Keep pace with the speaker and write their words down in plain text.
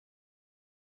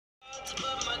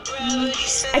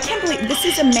I can't believe this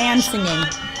is a man singing.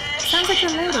 Sounds like a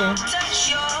lady. Wow, it's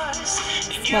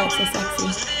so sexy.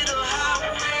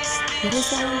 What is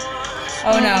that?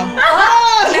 Oh no.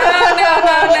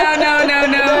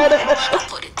 No.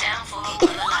 Put it down for a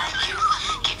girl like you.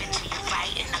 Give it to you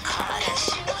right in the car, that's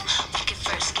you. You can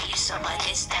first get you some of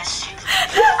this, that's you.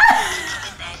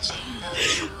 Giving that J-Lo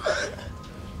you.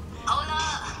 Hold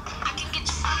up, I can get you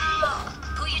some up.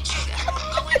 Pull your trigger. Go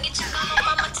and get you some up.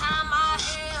 I'ma tie my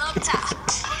hair up top.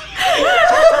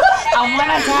 I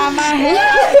wanna tie my hair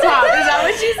up top. Is that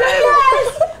what she said?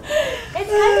 It's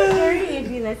kind of dirty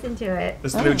if you listen to it.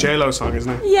 It's the new J-Lo song,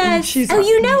 isn't it? Yes. Oh,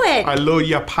 you know it. I love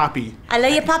ya, papi. I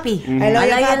love your puppy. I love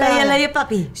your I love your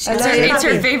puppy. It's her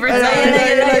favorite I song.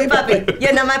 love your puppy.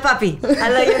 You're not my puppy. I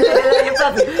love your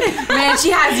puppy. Man, she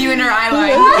has you in her eye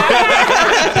line.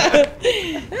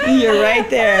 You're right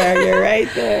there. You're right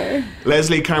there.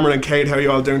 Leslie, Cameron, and Kate, how are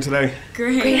you all doing today?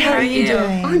 Great. How are you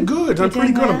doing? I'm good. I'm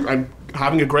pretty good. well? I'm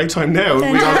having a great time now. We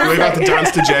got to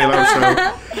dance to J-Lo,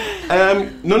 so.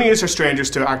 None of you are strangers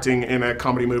to acting in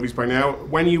comedy movies by now.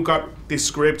 When you got this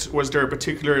script, was there a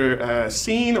particular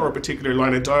scene or a particular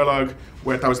line of dialogue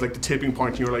where that was like the tipping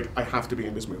point and you were like, I have to be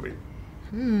in this movie?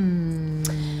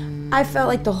 I felt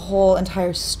like the whole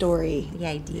entire story, The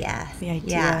idea.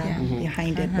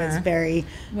 behind it was very,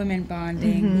 Women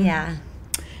bonding. Yeah.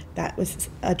 that was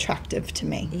attractive to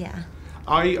me. Yeah.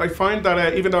 I find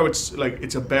that even though it's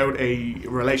about a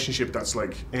relationship that's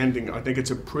like ending, I think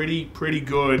it's a pretty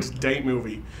good date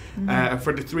movie.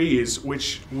 For the three years,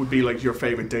 which would be like your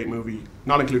favorite date movie,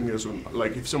 not including this one?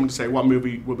 Like if someone to say what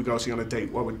movie would we go see on a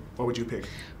date, what would you pick?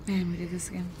 Man, we did this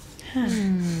again.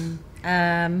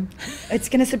 It's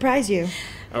gonna surprise you.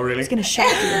 Oh really? It's gonna shock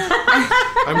you.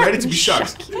 I'm ready to be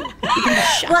shocked. Well,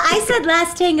 I said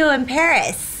Last Tango in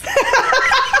Paris.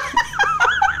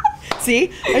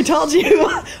 See, I told you.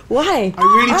 Why? I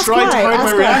really Ask tried to why. hide my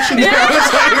Ask reaction.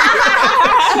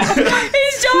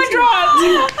 His jaw dropped.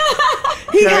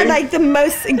 He Okay. had like the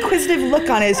most inquisitive look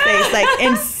on his face, like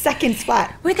in seconds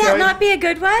flat. Would that Okay. not be a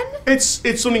good one? It's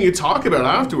something you talk about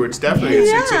afterwards. Definitely,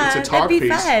 it's a talk that'd be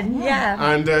piece. fun.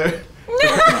 Yeah. And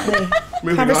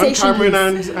moving on, Conversation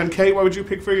Cameron piece. and Kate, what would you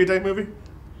pick for your date movie?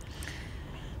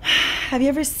 Have you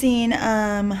ever seen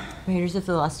Raiders of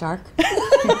the Lost Ark.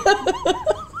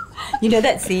 You know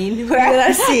that scene where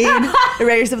that scene, The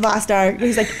Raiders of the Lost Ark?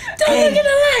 He's like, don't look at the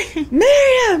light.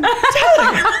 Miriam,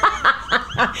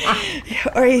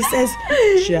 don't. Or he says,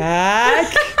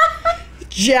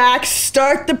 Jack,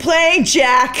 start the plane,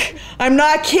 Jack. I'm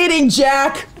not kidding,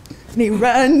 Jack. And he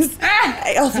runs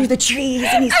all through the trees,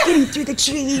 and he's getting through the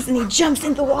trees, and he jumps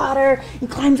in the water, and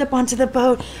climbs up onto the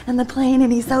boat and the plane,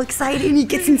 and he's so excited, and he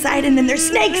gets inside, and then there's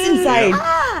snakes inside.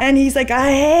 And he's like, I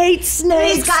hate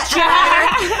snakes, He's got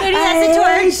Jack. Maybe that's a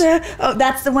torch. Oh,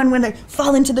 that's the one when they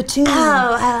fall into the tomb.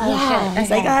 yeah. He's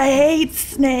like, I hate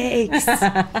snakes.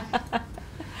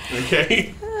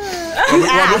 Okay. You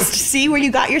asked. See where you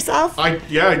got yourself?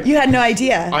 You had no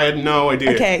idea. I had no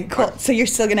idea. Okay, cool. So you're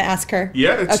still gonna ask her?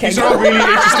 Yeah, Okay, these are all really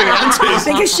interesting answers.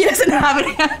 Because she doesn't have an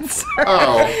answer.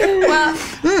 Oh. Well,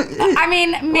 I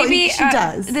mean, maybe she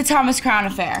does. the Thomas Crown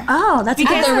Affair. Oh, that's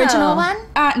Because- the original one?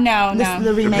 No.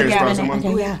 The remake. Pierce Brosnan one?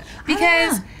 Okay, yeah.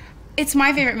 Because it's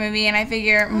my favorite movie, and I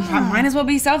figure I might as well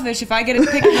be selfish if I get to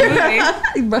pick a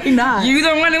movie. Why not? You're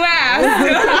the one who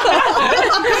asked.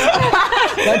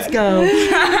 Let's go.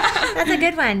 That's a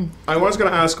good one. I was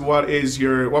going to ask what was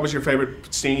your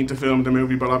favorite scene to film the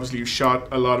movie, but obviously you shot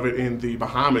a lot of it in the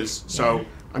Bahamas, so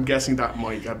I'm guessing that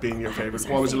might have been your favorite.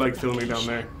 What was it like filming down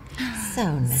there?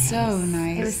 So nice. So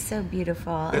nice. It was so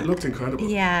beautiful. It looked incredible.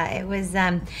 Yeah, it was.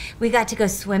 We got to go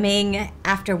swimming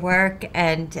after work,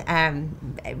 and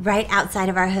right outside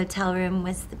of our hotel room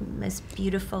was the most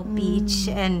beautiful beach,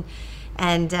 and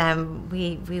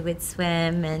we would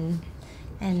swim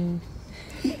and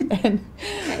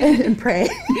pray.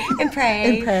 and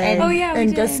pray. Oh, yeah, we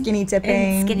and go did. skinny dipping.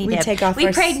 And skinny we dip. take off. We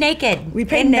our prayed naked. We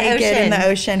prayed in naked the ocean. in the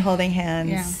ocean, holding hands.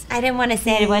 Yeah. I didn't want to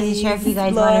say it. I wasn't sure if you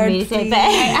guys Lord, wanted me to say,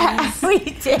 but we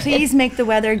did. Please make the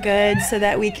weather good so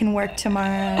that we can work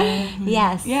tomorrow.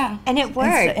 Yes. Yeah. And it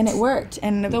worked. And it worked.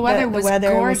 And The weather was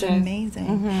gorgeous.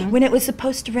 amazing. When it was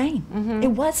supposed to rain. It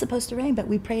was supposed to rain, but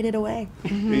we prayed it away.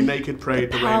 Be naked,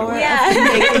 prayed the rain Power away. Yeah. of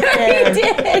naked prayer. We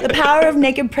did. The power of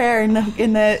naked prayer in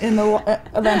the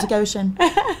Atlantic Ocean.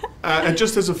 And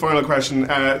just as a final question,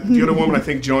 the other woman I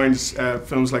think joins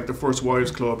films like The First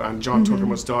Wives Club and John Tucker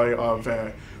Must Die of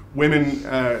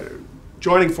women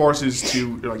joining forces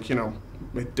to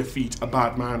defeat a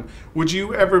bad man. Would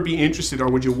you ever be interested, or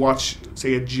would you watch,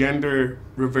 say, a gender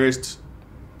reversed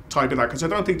type of that? Because I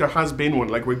don't think there has been one,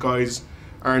 like where guys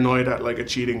are annoyed at like a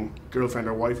cheating girlfriend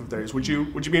or wife of theirs. Would you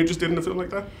be interested in a film like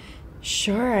that?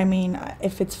 Sure. I mean,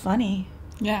 if it's funny.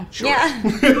 Yeah. Sure.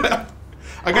 Yeah.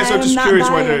 I guess I'm I'm just not curious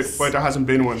biased. why there hasn't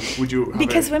been one. Would you? Have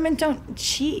Because a, women don't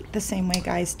cheat the same way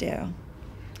guys do.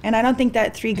 And I don't think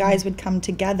that three guys would come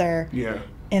together yeah.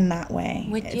 in that way.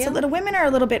 Would It's you? a little, women are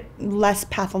a little bit less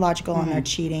pathological on their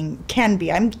cheating. Can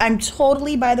be. I'm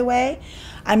totally, by the way,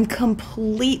 I'm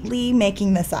completely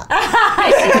making this up.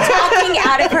 She's talking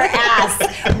out of her ass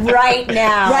right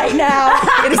now. Right now,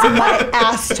 it is my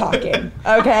ass talking.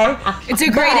 Okay? It's a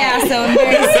great ass, though. And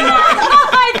very smart.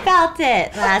 I felt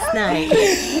it last night.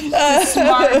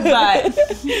 Smart butt.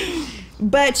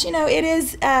 But, you know, it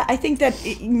is, I think that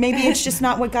maybe it's just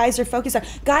not what guys are focused on.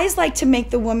 Guys like to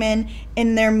make the woman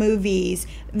in their movies,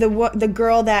 the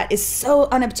girl that is so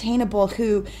unobtainable,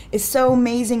 who is so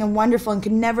amazing and wonderful and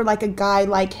could never like a guy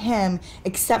like him,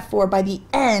 except for by the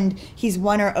end, he's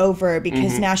won her over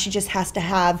because now she just has to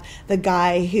have the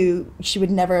guy who she would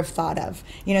never have thought of.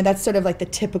 You know, that's sort of like the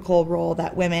typical role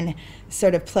that women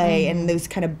sort of play in those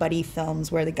kind of buddy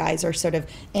films where the guys are sort of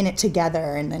in it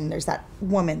together, and then there's that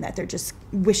woman that they're just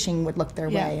wishing would look their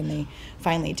way, and they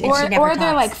finally do. Or never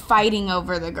they're talks. like fighting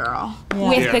over the girl Yeah.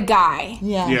 with Yeah. the guy.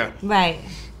 Yeah. Right.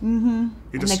 You're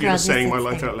the just girl just saying my sits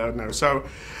life there. out loud now. So,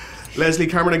 Leslie,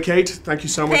 Cameron, and Kate, thank you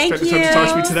so much Thank for taking the time to talk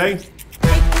to me you. today.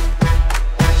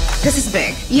 This is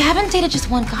big. You haven't dated just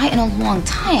one guy in a long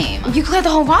time. You cleared the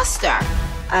whole roster.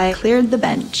 I cleared the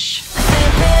bench.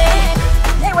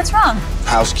 Hey, what's wrong?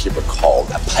 Housekeeper called.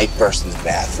 A pipe burst in the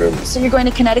bathroom. So you're going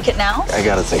to Connecticut now? I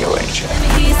gotta take a rain check.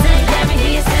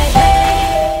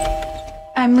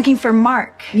 I'm looking for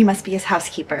Mark. You must be his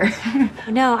housekeeper.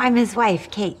 No, I'm his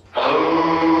wife, Kate.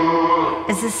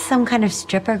 Is this some kind of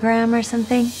strippergram or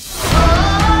something?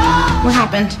 What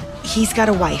happened? He's got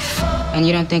a wife. And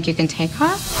you don't think you can take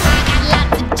her?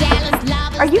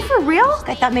 Are you for real?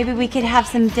 I thought maybe we could have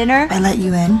some dinner. I let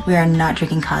you in. We are not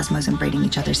drinking Cosmos and braiding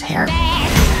each other's hair. I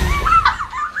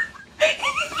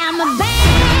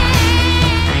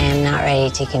am not ready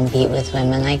to compete with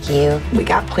women like you. We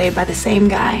got played by the same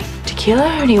guy.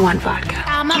 Tequila or do you want vodka?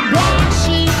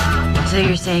 So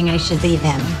you're saying I should leave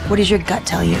him? What does your gut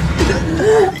tell you?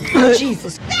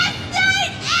 Jesus.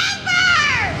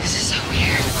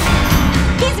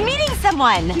 He's meeting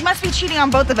someone. He must be cheating on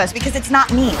both of us because it's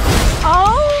not me.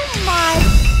 Oh my.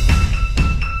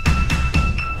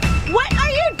 What are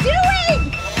you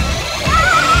doing?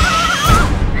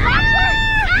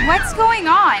 What's going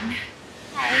on?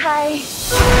 Hi.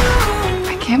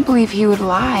 I can't believe he would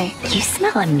lie. You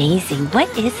smell amazing. What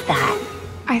is that?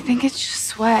 I think it's just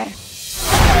sweat.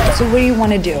 So what do you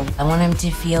want to do? I want him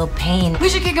to feel pain. We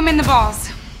should kick him in the balls.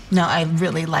 No, I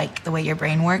really like the way your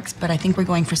brain works, but I think we're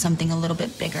going for something a little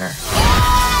bit bigger.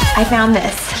 I found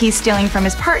this. He's stealing from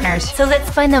his partners. So let's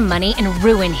find the money and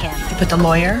ruin him. You put the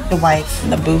lawyer, the wife,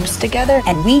 and the boobs together,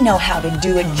 and we know how to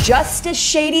do it just as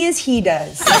shady as he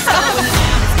does.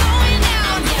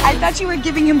 I thought you were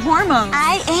giving him hormones.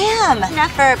 I am.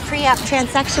 Not for a pre-op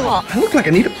transsexual. I look like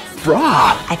I need a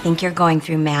bra. I think you're going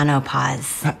through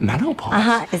menopause. Menopause?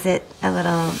 Uh-huh. Is it a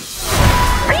little...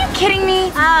 Are you kidding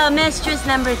me? Oh, mistress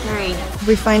number 3. If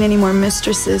we find any more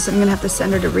mistresses, I'm gonna have to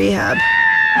send her to rehab.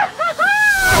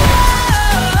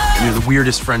 You're the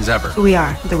weirdest friends ever. We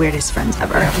are the weirdest friends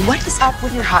ever. What is up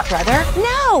with your hot brother?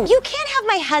 No, you can't have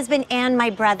my husband and my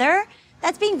brother.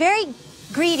 That's being very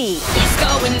greedy. It's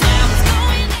going down.